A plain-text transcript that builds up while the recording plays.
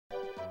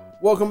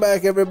Welcome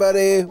back,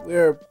 everybody.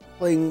 We're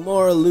playing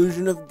more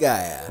Illusion of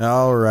Gaia.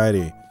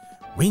 Alrighty.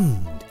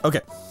 Wind.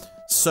 Okay.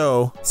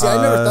 So. See,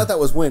 I never thought that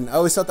was wind. I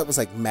always thought that was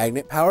like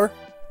magnet power.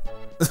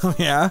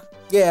 Yeah?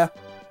 Yeah.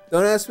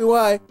 Don't ask me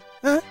why.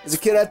 As a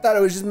kid, I thought it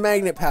was just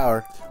magnet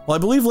power. Well, I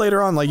believe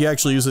later on, like, you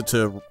actually use it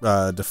to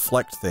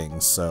deflect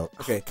things, so.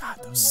 Okay. Oh, God,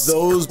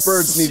 those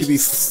birds need to be,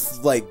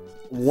 like,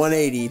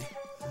 180'd.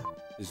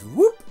 Just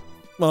whoop.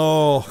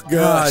 Oh,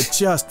 God,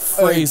 just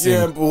phrasing. I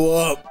can't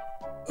blow up.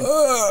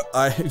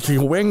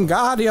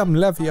 Wingardium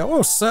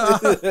Leviosa.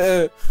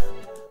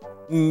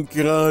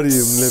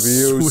 Wingardium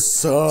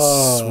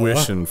Leviosa.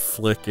 Swish and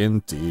flick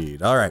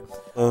indeed. Alright.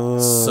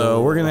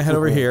 So we're gonna head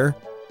over here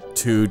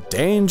to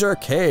Danger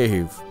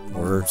Cave.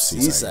 Or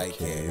Seaside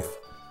Cave.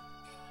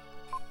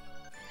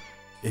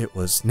 It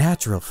was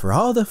natural for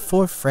all the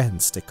four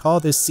friends to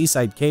call this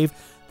seaside cave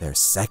their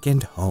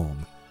second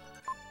home.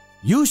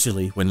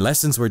 Usually, when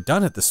lessons were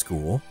done at the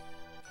school,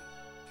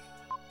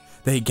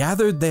 they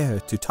gathered there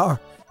to talk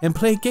and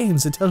play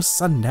games until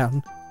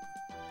sundown.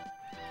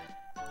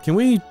 Can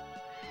we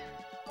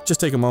just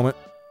take a moment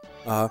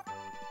to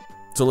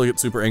look at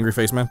Super Angry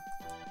Face Man?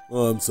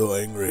 Oh, I'm so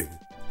angry.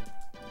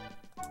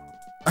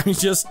 I mean,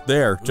 just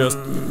there, just,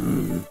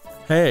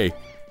 hey,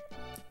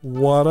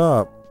 what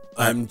up?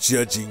 I'm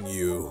judging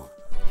you.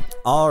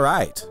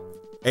 Alright.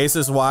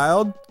 Aces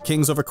Wild,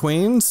 Kings over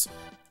Queens.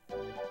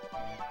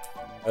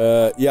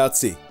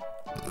 Yahtzee.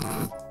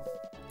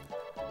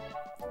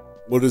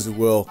 What is it,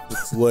 Will?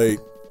 It's late.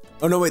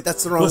 Oh no, wait,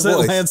 that's the wrong voice.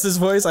 Was it Lance's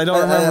voice? I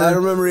don't remember. I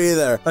don't remember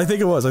either. I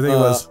think it was, I think it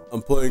was.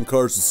 I'm playing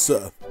cards with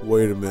Seth.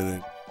 Wait a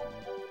minute.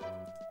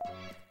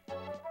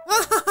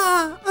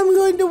 I'm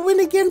going to win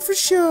again for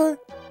sure.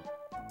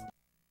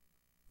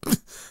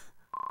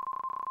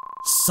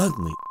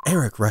 Suddenly,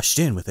 Eric rushed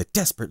in with a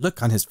desperate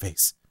look on his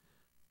face.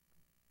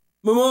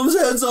 My mom's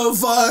head's on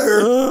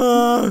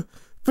fire!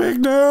 Big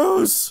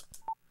news!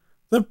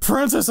 The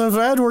Princess of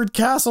Edward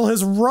Castle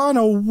has run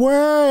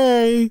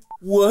away!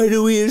 Why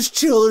do we as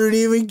children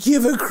even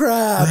give a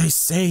crap? They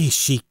say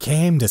she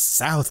came to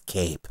South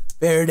Cape.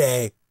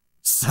 Verde.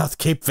 South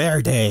Cape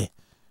Verde.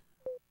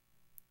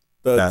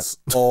 That's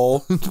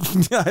all?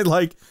 I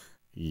like,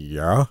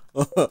 yeah.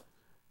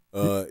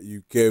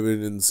 You came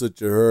in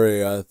such a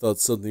hurry, I thought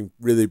something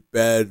really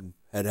bad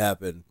had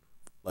happened.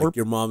 Like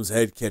your mom's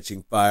head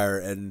catching fire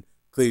and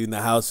cleaning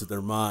the house with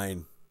her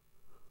mind.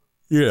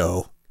 You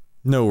know,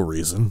 no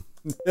reason.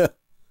 A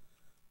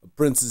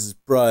princess is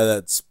probably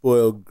that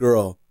spoiled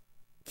girl,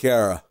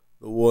 Kara,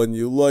 the one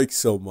you like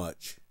so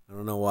much. I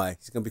don't know why.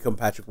 He's gonna become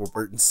Patrick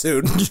Warburton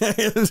soon.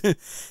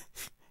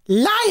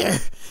 Liar!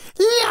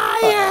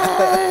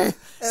 Liar!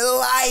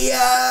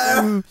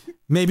 Liar!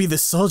 Maybe the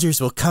soldiers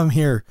will come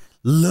here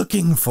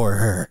looking for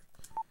her.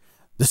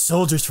 The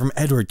soldiers from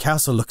Edward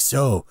Castle look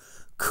so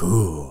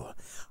cool.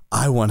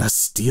 I want a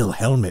steel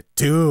helmet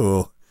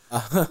too.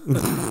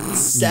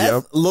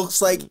 Seth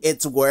looks like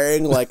it's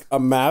wearing like a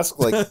mask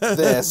like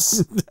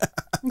this.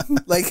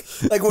 like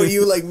where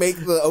you like make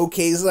the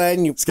OK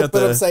sign, you flip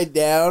it upside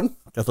down.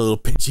 Got the little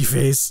pinchy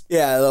face.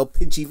 Yeah, a little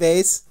pinchy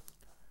face.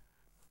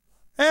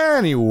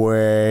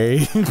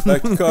 Anyway.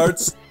 Back to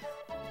cards.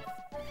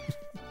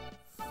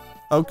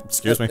 Oh,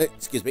 excuse me.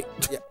 Excuse me.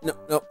 Yeah,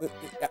 no.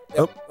 Yeah,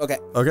 oh, okay.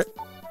 Okay.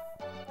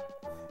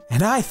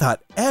 And I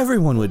thought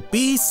everyone would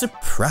be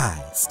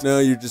surprised. No,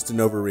 you're just an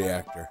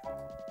overreactor.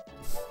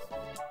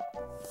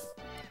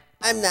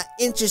 I'm not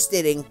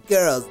interested in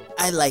girls.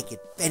 I like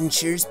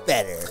adventures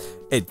better.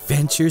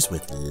 Adventures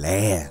with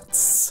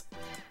Lance.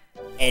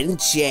 And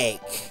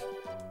Jake.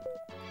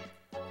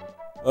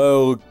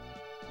 Oh,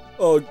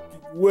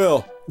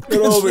 Will, get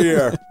over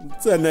here.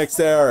 Send next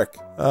to Eric.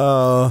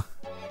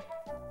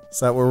 Is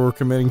that what we're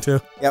committing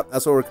to? Yep,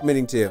 that's what we're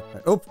committing to.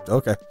 Oh,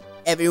 okay.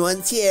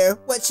 Everyone's here.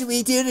 What should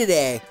we do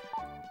today?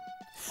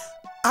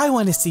 I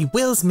want to see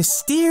Will's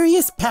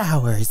mysterious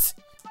powers.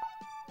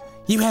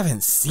 You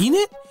haven't seen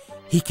it?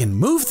 He can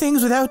move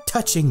things without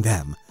touching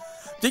them.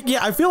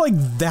 Yeah, I feel like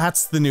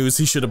that's the news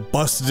he should have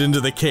busted into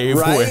the cave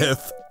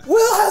with.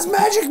 Will has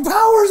magic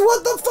powers!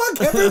 What the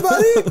fuck,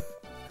 everybody?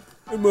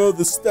 Remove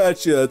the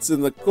statue that's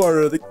in the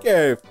corner of the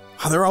cave.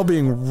 Oh, they're all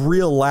being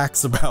real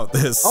lax about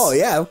this. Oh,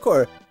 yeah, of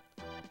course.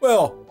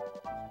 Will,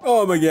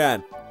 go him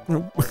again.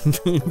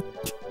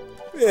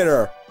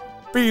 Peter.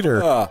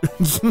 Peter.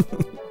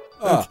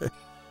 Okay.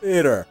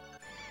 Peter.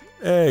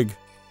 Egg.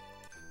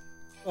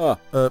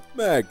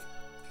 Meg.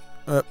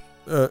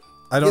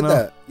 I don't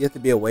know. You have to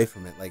be away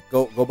from it. Like,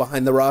 go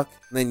behind the rock,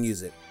 and then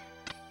use it.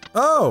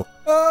 Oh.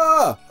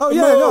 Oh,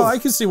 yeah, no, I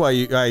can see why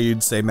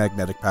you'd say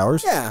magnetic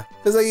powers. Yeah,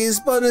 because like you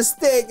spun a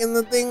stick, and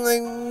the thing,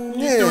 like,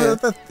 yeah.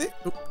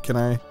 Can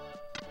I?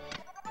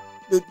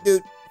 Doot,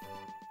 doot.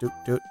 Doot,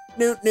 doot.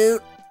 Newt,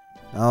 newt.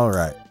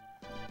 Alright.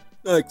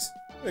 Next,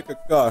 pick a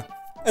card.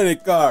 Any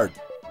card.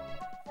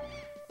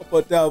 I'll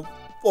put down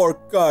 4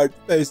 cards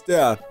face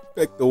down.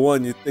 Pick the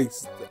one you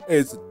think's the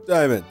ace of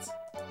diamonds.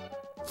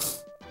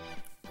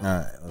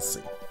 Alright, let's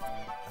see.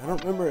 I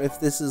don't remember if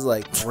this is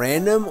like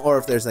random or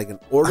if there's like an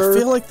order. I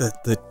feel like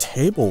the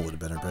table would have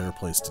been a better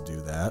place to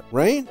do that.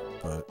 Right?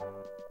 But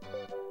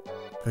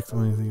Pick the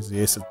one things. The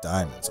ace of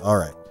diamonds. All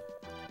right.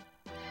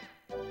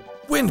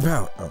 Wind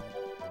power. Oh.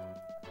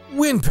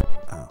 Wind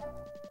power.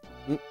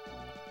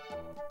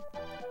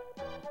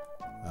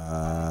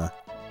 Oh.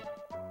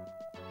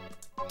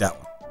 That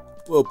one.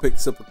 Will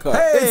picks up a card.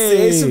 Hey! It's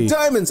the ace of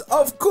diamonds,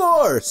 of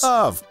course.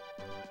 Of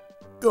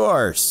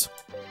course.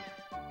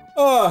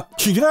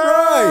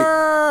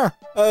 Right.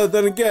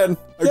 Then again,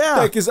 our Yeah.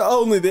 deck is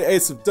only the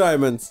ace of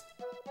diamonds.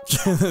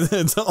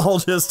 It's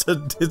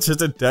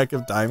just a deck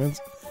of diamonds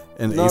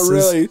and Not aces.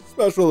 really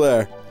special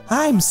there.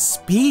 I'm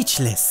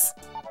speechless.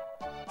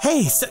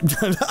 Hey,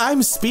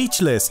 I'm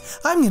speechless.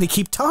 I'm gonna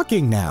keep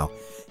talking now.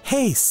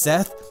 Hey,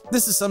 Seth,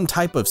 this is some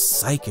type of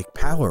psychic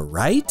power,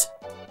 right?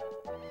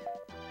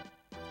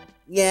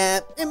 Yeah,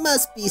 it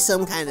must be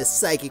some kind of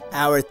psychic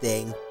power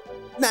thing.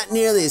 Not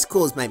nearly as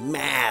cool as my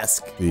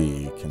mask.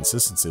 The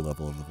consistency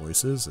level of the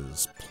voices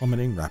is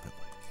plummeting rapidly.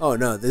 Oh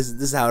no, this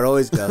is how it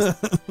always goes.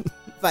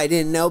 If I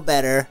didn't know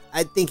better,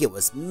 I'd think it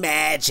was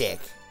magic.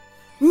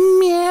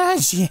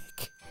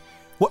 Magic.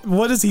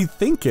 What does he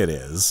think it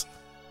is?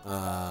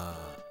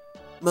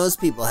 Most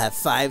people have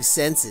 5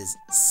 senses: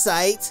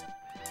 sight,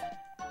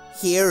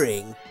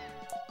 hearing,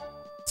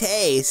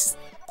 taste,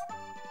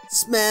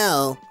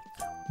 smell,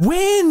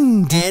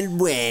 Wind. and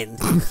wind.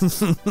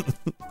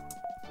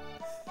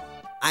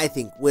 I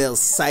think Will's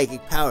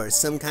psychic power is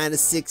some kind of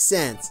sixth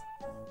sense.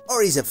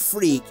 Or he's a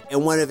freak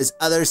and one of his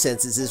other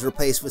senses is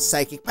replaced with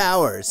psychic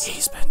powers.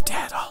 He's been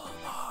dead all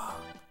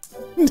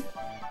along.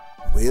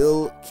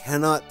 Will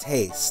cannot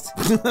taste.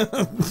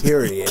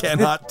 Period.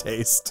 Cannot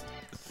taste.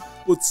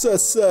 What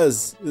Seth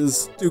says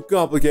is too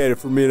complicated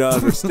for me to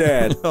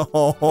understand.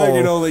 Oh. I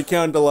can only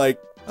count to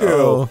like 2.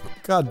 Oh,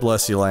 God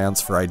bless you,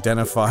 Lance, for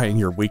identifying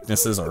your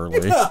weaknesses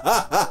early.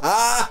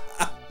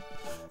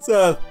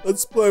 Seth,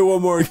 let's play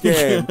one more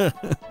game.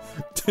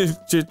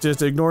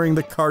 just ignoring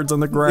the cards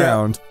on the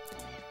ground.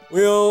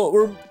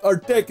 Well, our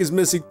deck is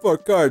missing 4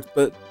 cards,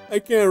 but I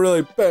can't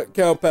really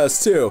count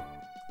past 2.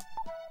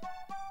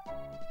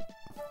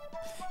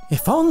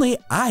 If only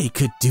I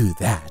could do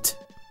that.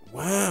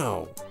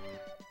 Wow.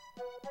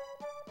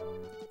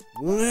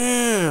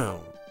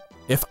 Wow.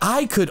 If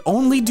I could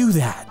only do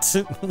that.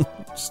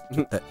 Just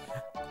a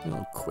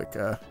little quick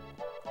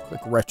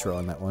retro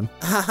on that one.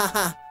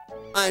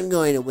 I'm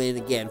going to win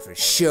again for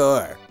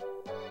sure.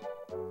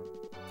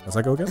 How's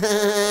that go again?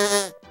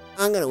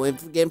 I'm going to win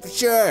again for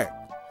sure.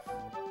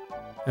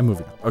 And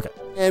moving on. Okay.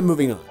 And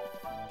moving on.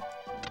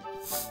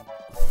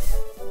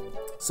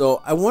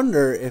 So I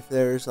wonder if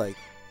there's like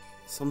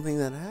something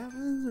that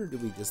happens, or do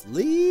we just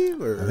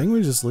leave? Or I think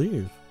we just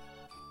leave.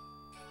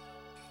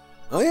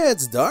 Oh yeah,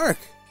 it's dark.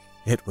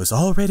 It was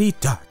already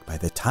dark by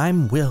the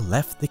time Will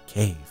left the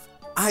cave.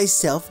 I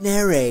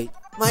self-narrate.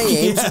 My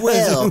name's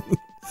Will.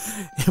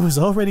 It was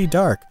already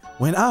dark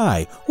when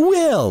I,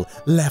 Will,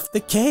 left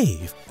the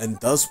cave. And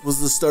thus was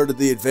the start of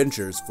the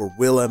adventures for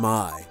Will Am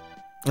I.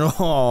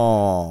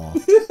 Oh.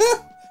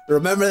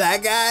 Remember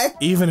that guy?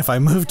 Even if I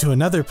move to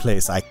another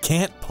place, I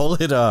can't pull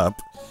it up.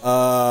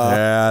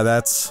 Yeah,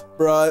 that's...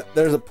 Bruh,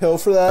 there's a pill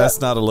for that? That's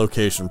not a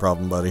location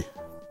problem, buddy.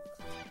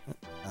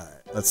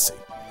 Alright, let's see.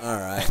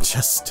 Alright.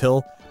 Just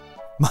still...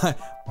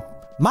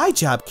 My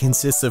job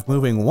consists of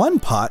moving one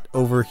pot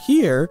over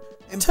here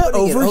And to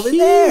putting it over over here.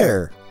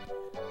 there.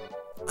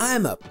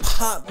 I'm a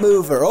pot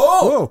mover.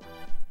 Oh!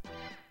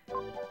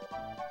 Whoa!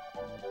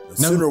 No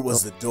sooner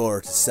was the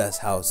door to Seth's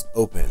house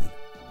open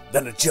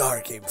than a jar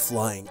came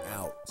flying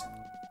out.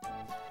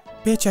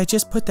 Bitch, I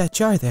just put that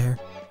jar there.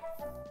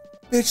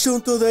 Bitch,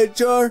 don't throw that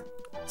jar.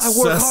 I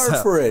work Seth's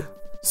hard for it.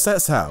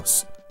 Seth's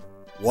house.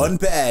 One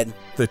bed.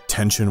 The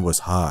tension was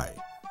high.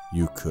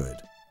 You could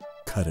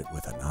cut it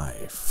with a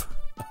knife.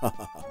 Can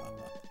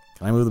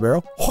I move the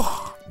barrel?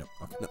 No.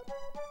 Okay. No.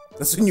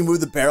 That's when you move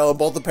the barrel and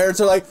both the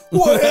parents are like,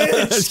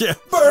 witch! Yeah.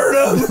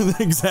 Burn him!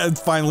 Exactly.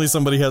 Finally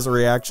somebody has a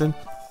reaction.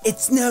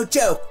 It's no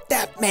joke,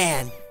 that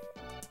man.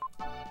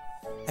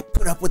 I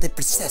put up with it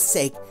for Seth's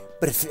sake,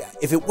 but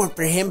if it weren't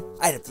for him,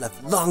 I'd have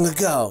left long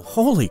ago.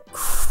 Holy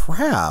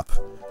crap.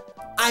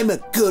 I'm a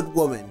good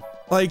woman.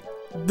 Like,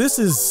 this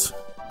is...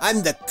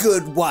 I'm the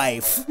good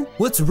wife.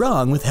 What's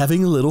wrong with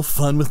having a little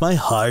fun with my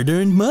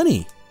hard-earned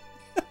money?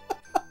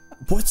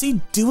 What's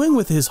he doing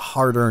with his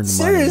hard-earned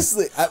money?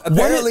 Seriously,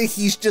 apparently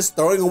he's just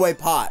throwing away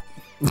pot.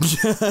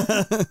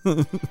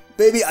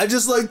 Baby, I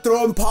just like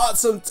throwing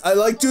pot. I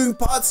like doing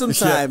pot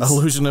sometimes. Yeah,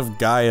 illusion of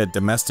Gaia,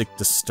 domestic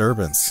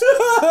disturbance.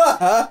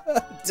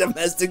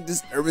 Domestic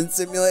disturbance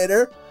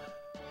simulator.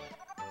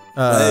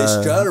 My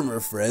astronomer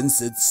friend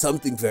said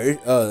something very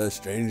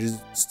strange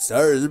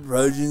stars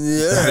approaching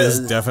the Earth. That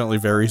is definitely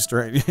very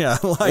strange. Yeah,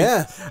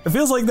 it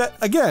feels like that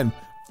again.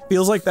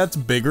 Feels like that's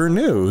bigger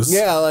news.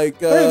 Yeah, like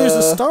hey, there's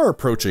a star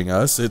approaching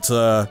us.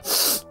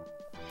 It's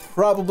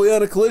probably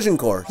on a collision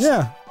course.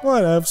 Yeah,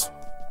 whatevs.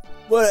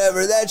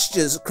 Whatever. That's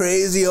just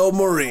crazy old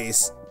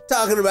Maurice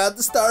talking about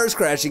the stars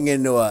crashing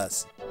into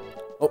us.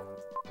 Oh,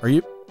 are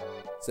you?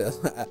 So,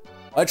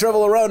 I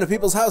travel around to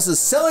people's houses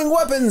selling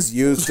weapons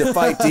used to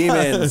fight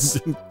demons.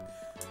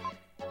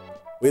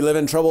 We live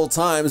in troubled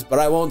times, but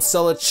I won't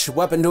sell a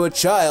weapon to a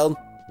child.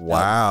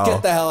 Wow.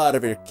 Get the hell out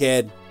of here,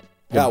 kid.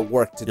 Got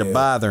work to do. You're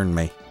bothering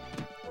me.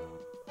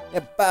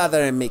 You're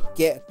bothering me,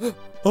 kid.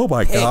 Oh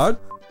my Pig. god.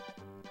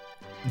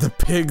 The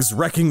pig's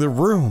wrecking the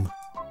room.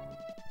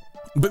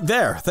 But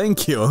there,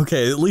 thank you.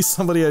 Okay, at least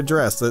somebody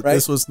addressed that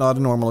this was not a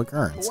normal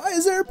occurrence. Why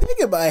is there a pig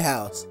in my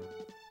house?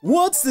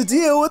 What's the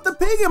deal with the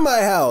pig in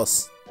my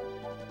house?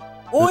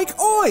 Oink,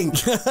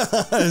 oink.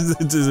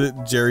 Is it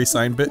Jerry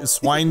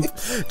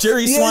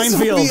Jerry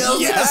Swinefield.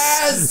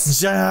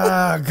 Yes.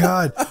 Ah,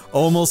 God.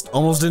 Almost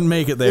didn't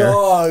make it there.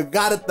 Oh,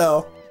 got it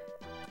though.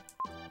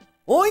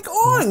 Oink,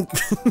 oink.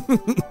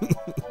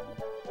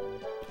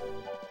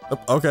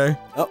 Okay.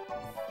 Oh.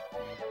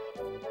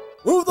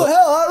 Move the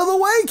hell out of the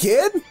way,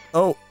 kid.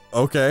 Oh,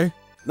 okay.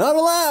 Not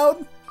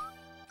allowed.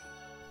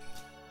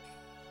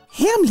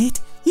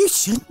 Hamlet, you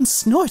shouldn't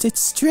snort at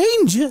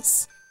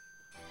strangers.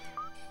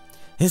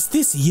 Is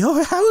this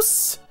your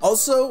house?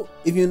 Also,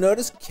 if you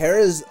notice,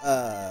 Kara's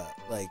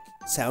like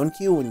sound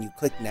cue when you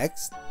click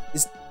next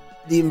is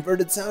the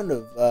inverted sound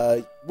of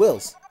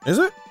Will's. Is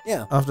it?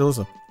 Yeah. I'll have to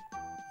listen.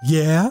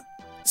 Yeah?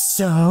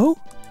 So?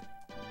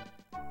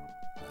 I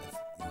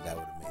think that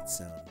would have made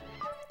sound.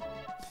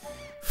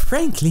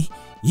 Frankly,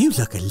 you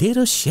look a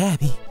little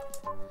shabby.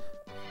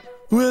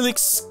 Well,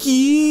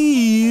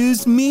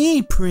 excuse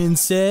me,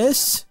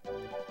 princess.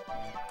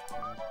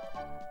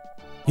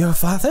 Your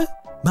father?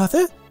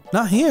 Mother?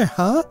 Not here,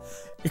 huh?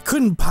 It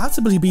couldn't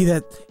possibly be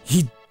that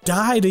he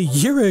died a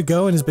year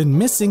ago and has been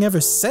missing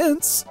ever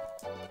since.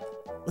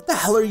 What the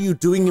hell are you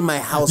doing in my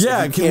house?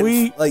 Yeah, if you can can't,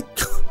 we... like...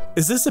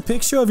 Is this a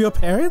picture of your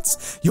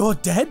parents? Your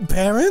dead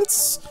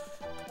parents?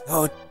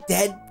 Oh,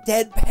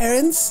 dead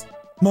parents?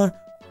 My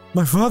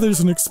father's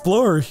an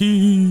explorer.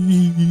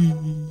 He...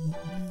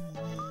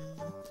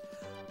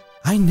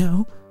 I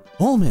know.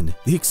 Ullman,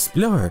 the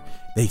explorer.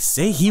 They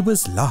say he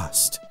was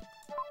lost.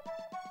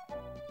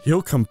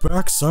 He'll come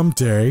back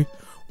someday.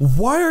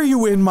 Why are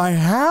you in my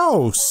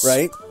house?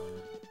 Right?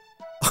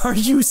 Are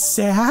you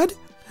sad?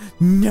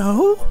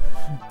 No?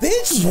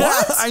 Bitch,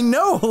 what? Yeah, I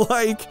know,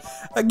 like,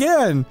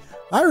 again,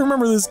 I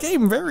remember this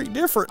game very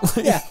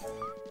differently. Yeah.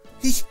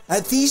 Are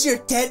these your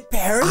dead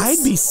parents?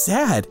 I'd be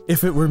sad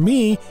if it were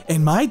me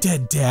and my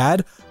dead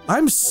dad.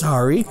 I'm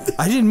sorry.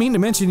 I didn't mean to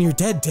mention your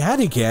dead dad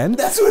again.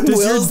 That's when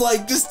Will's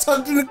like just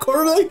tucked in a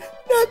corner like,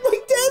 Dad, my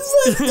dad's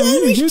not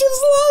dead. He's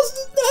just lost.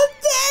 He's not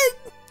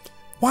dead.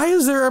 Why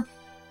is there a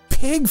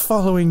pig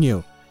following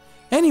you?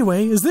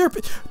 Anyway, is there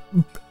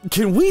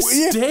can we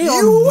stay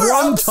on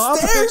one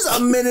topic? You were upstairs a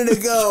minute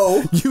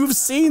ago. You've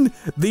seen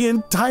the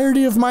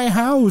entirety of my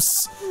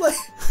house. Like,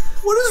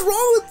 what is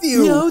wrong with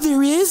you? No,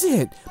 there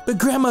isn't. But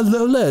Grandma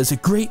Lola is a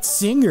great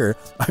singer.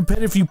 I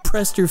bet if you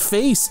pressed her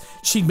face,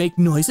 she'd make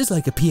noises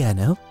like a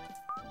piano.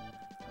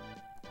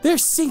 They're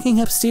singing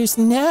upstairs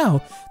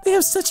now. They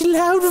have such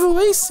loud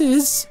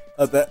voices.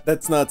 Oh,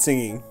 that's not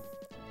singing.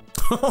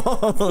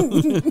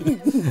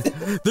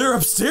 They're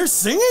upstairs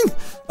singing?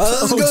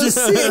 Let's go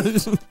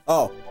sing.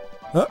 Oh.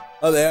 Huh?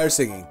 Oh, they are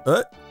singing.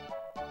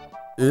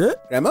 Yeah?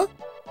 Grandma?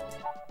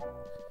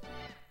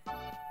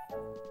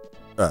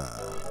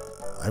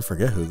 I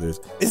forget who this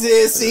Is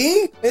it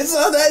singing? It's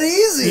not that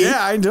easy.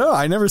 Yeah, I know.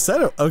 I never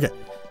said it. Okay.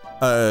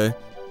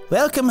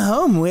 Welcome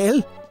home,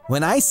 Will.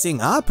 When I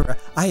sing opera,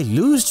 I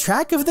lose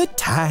track of the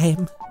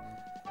time.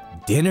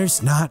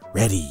 Dinner's not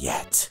ready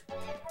yet.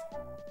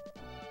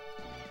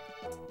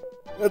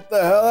 Get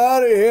the hell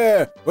out of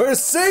here. We're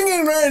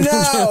singing right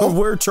now.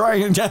 We're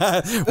trying.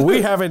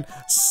 We haven't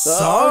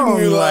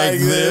sung like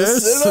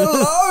this in a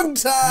long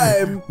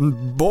time.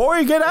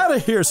 Boy, get out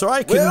of here so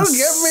I can Will, give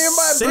me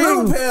my sing.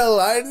 blue pill.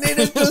 I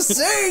needed to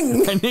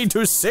sing. I need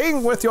to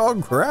sing with your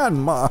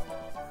grandma.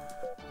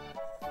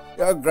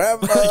 Your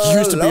grandma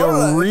used to be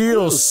a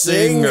real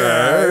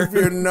singer. if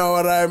you know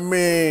what I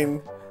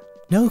mean.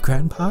 No,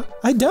 Grandpa,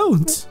 I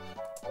don't.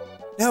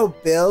 No,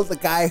 Bill, the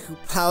guy who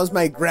pals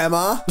my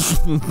grandma.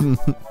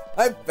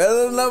 I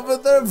fell in love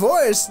with her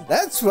voice.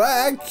 That's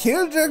why I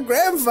killed your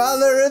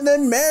grandfather and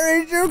then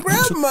married your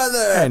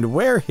grandmother. And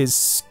wear his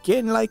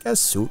skin like a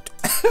suit.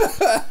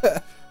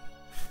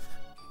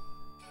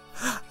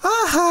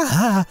 Ah ha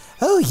ha!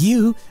 Oh,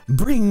 you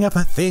bring up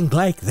a thing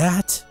like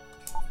that.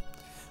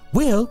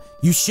 Will,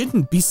 you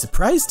shouldn't be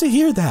surprised to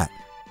hear that.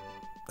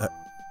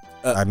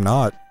 I'm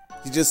not.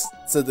 He just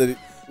said that.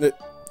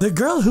 The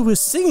girl who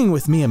was singing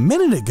with me a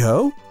minute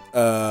ago.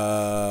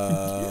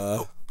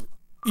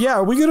 Yeah,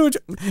 are we gonna...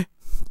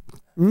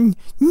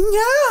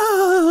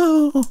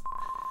 No!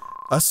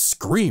 A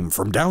scream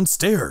from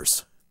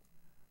downstairs.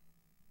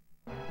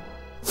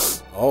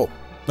 Oh.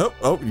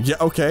 Oh, yeah,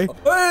 okay.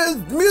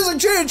 Music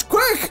change,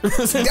 quick!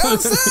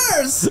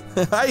 Downstairs!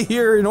 I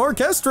hear an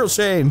orchestral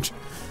change.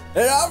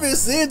 And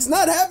obviously it's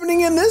not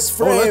happening in this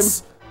frame.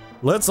 Oh,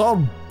 let's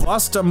all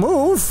bust a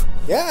move.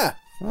 Yeah.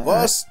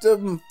 Bust a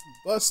move.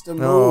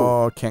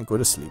 Oh, can't go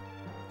to sleep.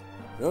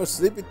 No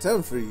sleepy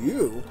time for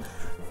you.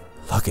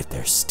 Look at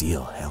their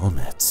steel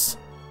helmets.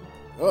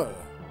 Oh.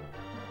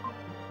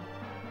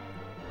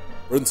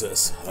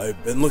 Princess,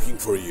 I've been looking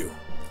for you.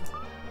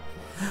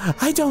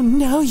 I don't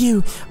know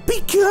you.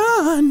 Be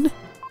gone!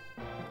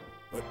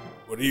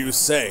 What are you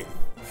saying?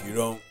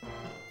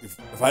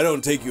 if I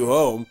don't take you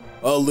home,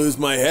 I'll lose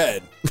my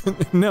head.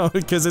 No,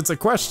 because it's a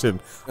question.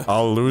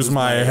 I'll lose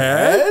my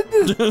head?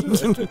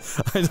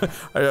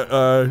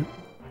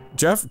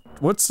 Jeff,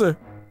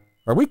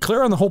 are we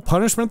clear on the whole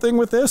punishment thing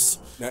with this?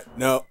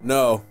 No,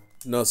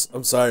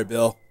 I'm sorry,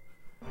 Bill.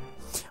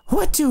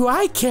 What do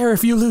I care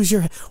if you lose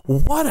your head?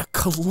 What a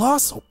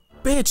colossal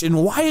bitch,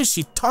 and why is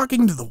she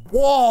talking to the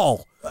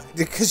wall?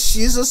 Because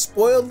she's a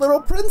spoiled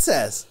little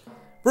princess.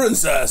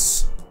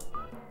 Princess!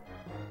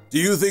 Do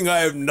you think I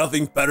have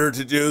nothing better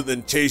to do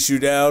than chase you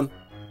down?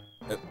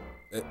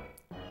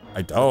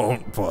 I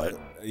don't, but...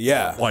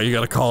 Yeah. Why you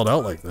gotta call it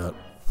out like that?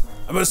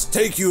 I must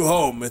take you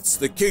home. It's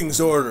the king's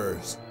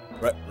orders.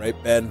 Right,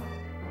 Ben?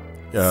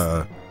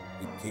 The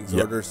king's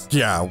orders?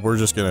 Yeah, we're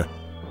just gonna...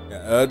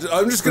 Yeah,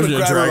 I'm just gonna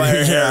grab her by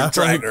her hair and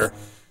drag her.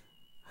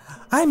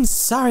 I'm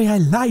sorry I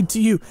lied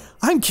to you.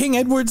 I'm King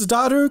Edward's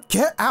daughter,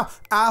 ow.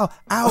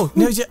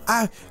 No,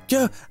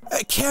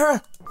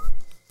 Kara.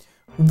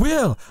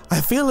 Will, I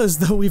feel as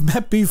though we've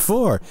met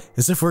before,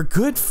 as if we're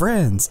good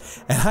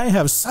friends, and I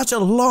have such a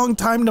long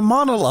time to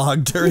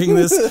monologue during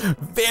this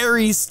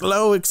very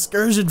slow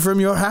excursion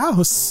from your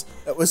house.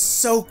 That was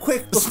so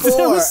quick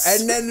before,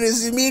 and then it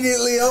is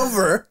immediately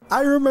over. I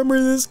remember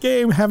this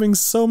game having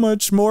so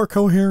much more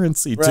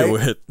coherency to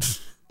it.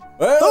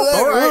 Well,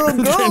 that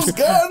little girl's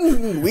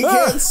gone. We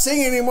can't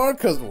sing anymore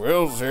because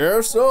Will's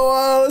here,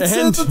 so let's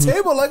sit at the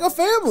table like a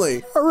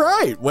family. All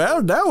right,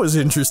 well, that was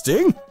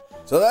interesting.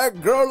 So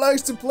that girl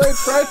likes to play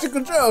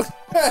practical jokes.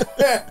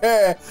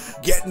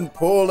 Getting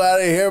pulled out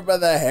of here by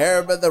the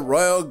hair by the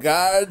royal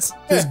guards.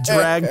 Just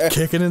dragged,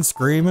 kicking and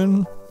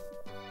screaming.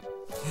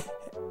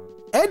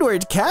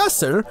 Edward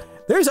Castle,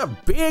 there's a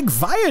big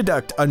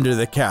viaduct under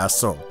the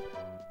castle.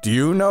 Do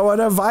you know what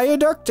a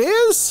viaduct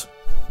is?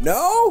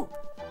 No?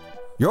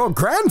 Your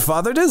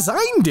grandfather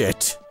designed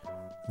it.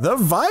 The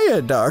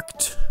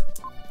viaduct.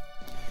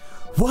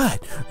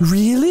 What?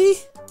 Really?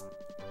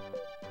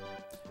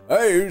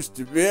 I used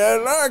to be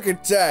an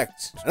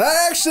architect. And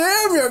I actually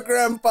am your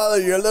grandfather,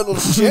 you little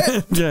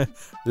shit.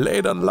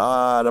 Laid a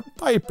lot of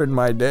pipe in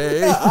my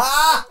day.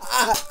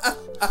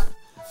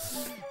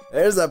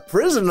 There's a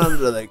prison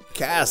under the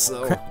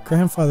castle.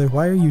 Grandfather,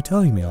 why are you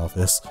telling me all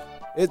this?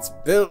 It's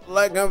built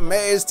like a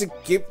maze to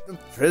keep the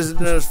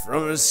prisoners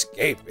from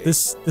escaping.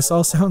 This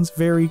all sounds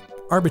very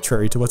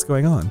arbitrary to what's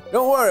going on.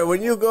 Don't worry,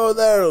 when you go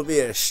there, it'll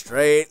be a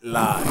straight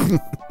line.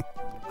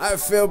 I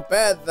feel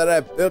bad that I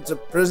built a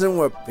prison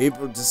where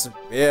people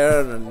disappear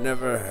and are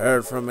never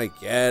heard from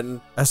again.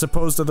 As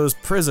opposed to those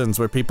prisons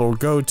where people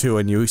go to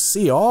and you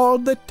see all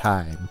the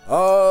time.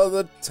 All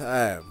the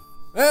time.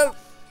 Well,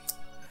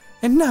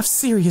 enough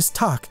serious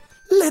talk.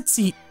 Let's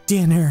eat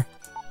dinner.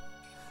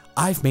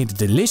 I've made a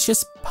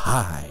delicious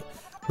pie.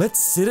 Let's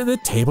sit at the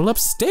table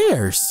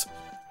upstairs.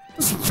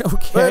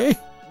 Okay.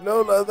 But,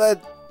 Lola,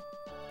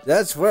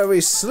 that's where we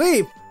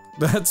sleep.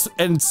 That's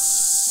and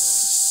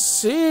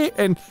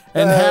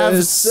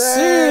have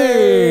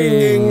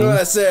singing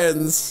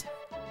lessons.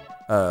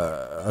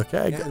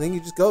 Okay. Yeah, I think you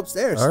just go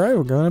upstairs. All right,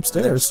 we're going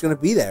upstairs. They're just gonna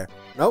be there.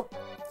 Nope.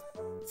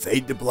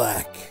 Fade to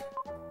black.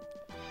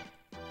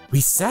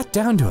 We sat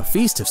down to a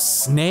feast of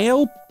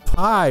snail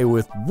pie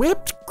with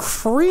whipped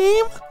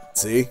cream.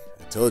 See,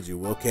 I told you,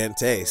 Will can't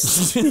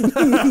taste.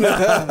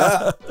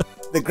 The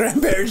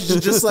grandparents are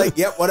just like,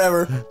 yep,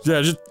 whatever.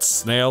 Yeah, just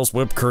snails,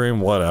 whipped cream,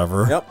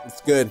 whatever. Yep,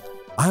 it's good.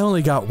 I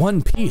only got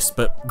one piece,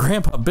 but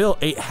Grandpa Bill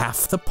ate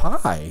half the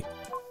pie.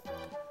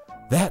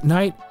 That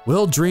night,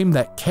 Will dreamed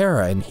that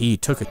Kara and he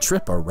took a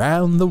trip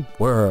around the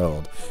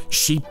world.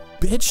 She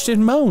bitched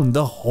and moaned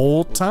the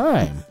whole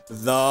time.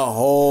 The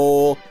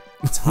whole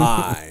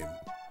time.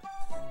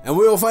 And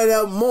we will find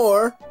out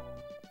more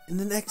in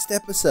the next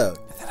episode.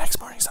 And the next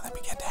morning, something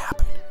began to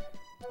happen.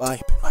 Bye.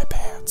 Deep in my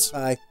pants.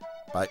 Bye.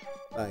 Bye.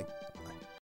 Bye.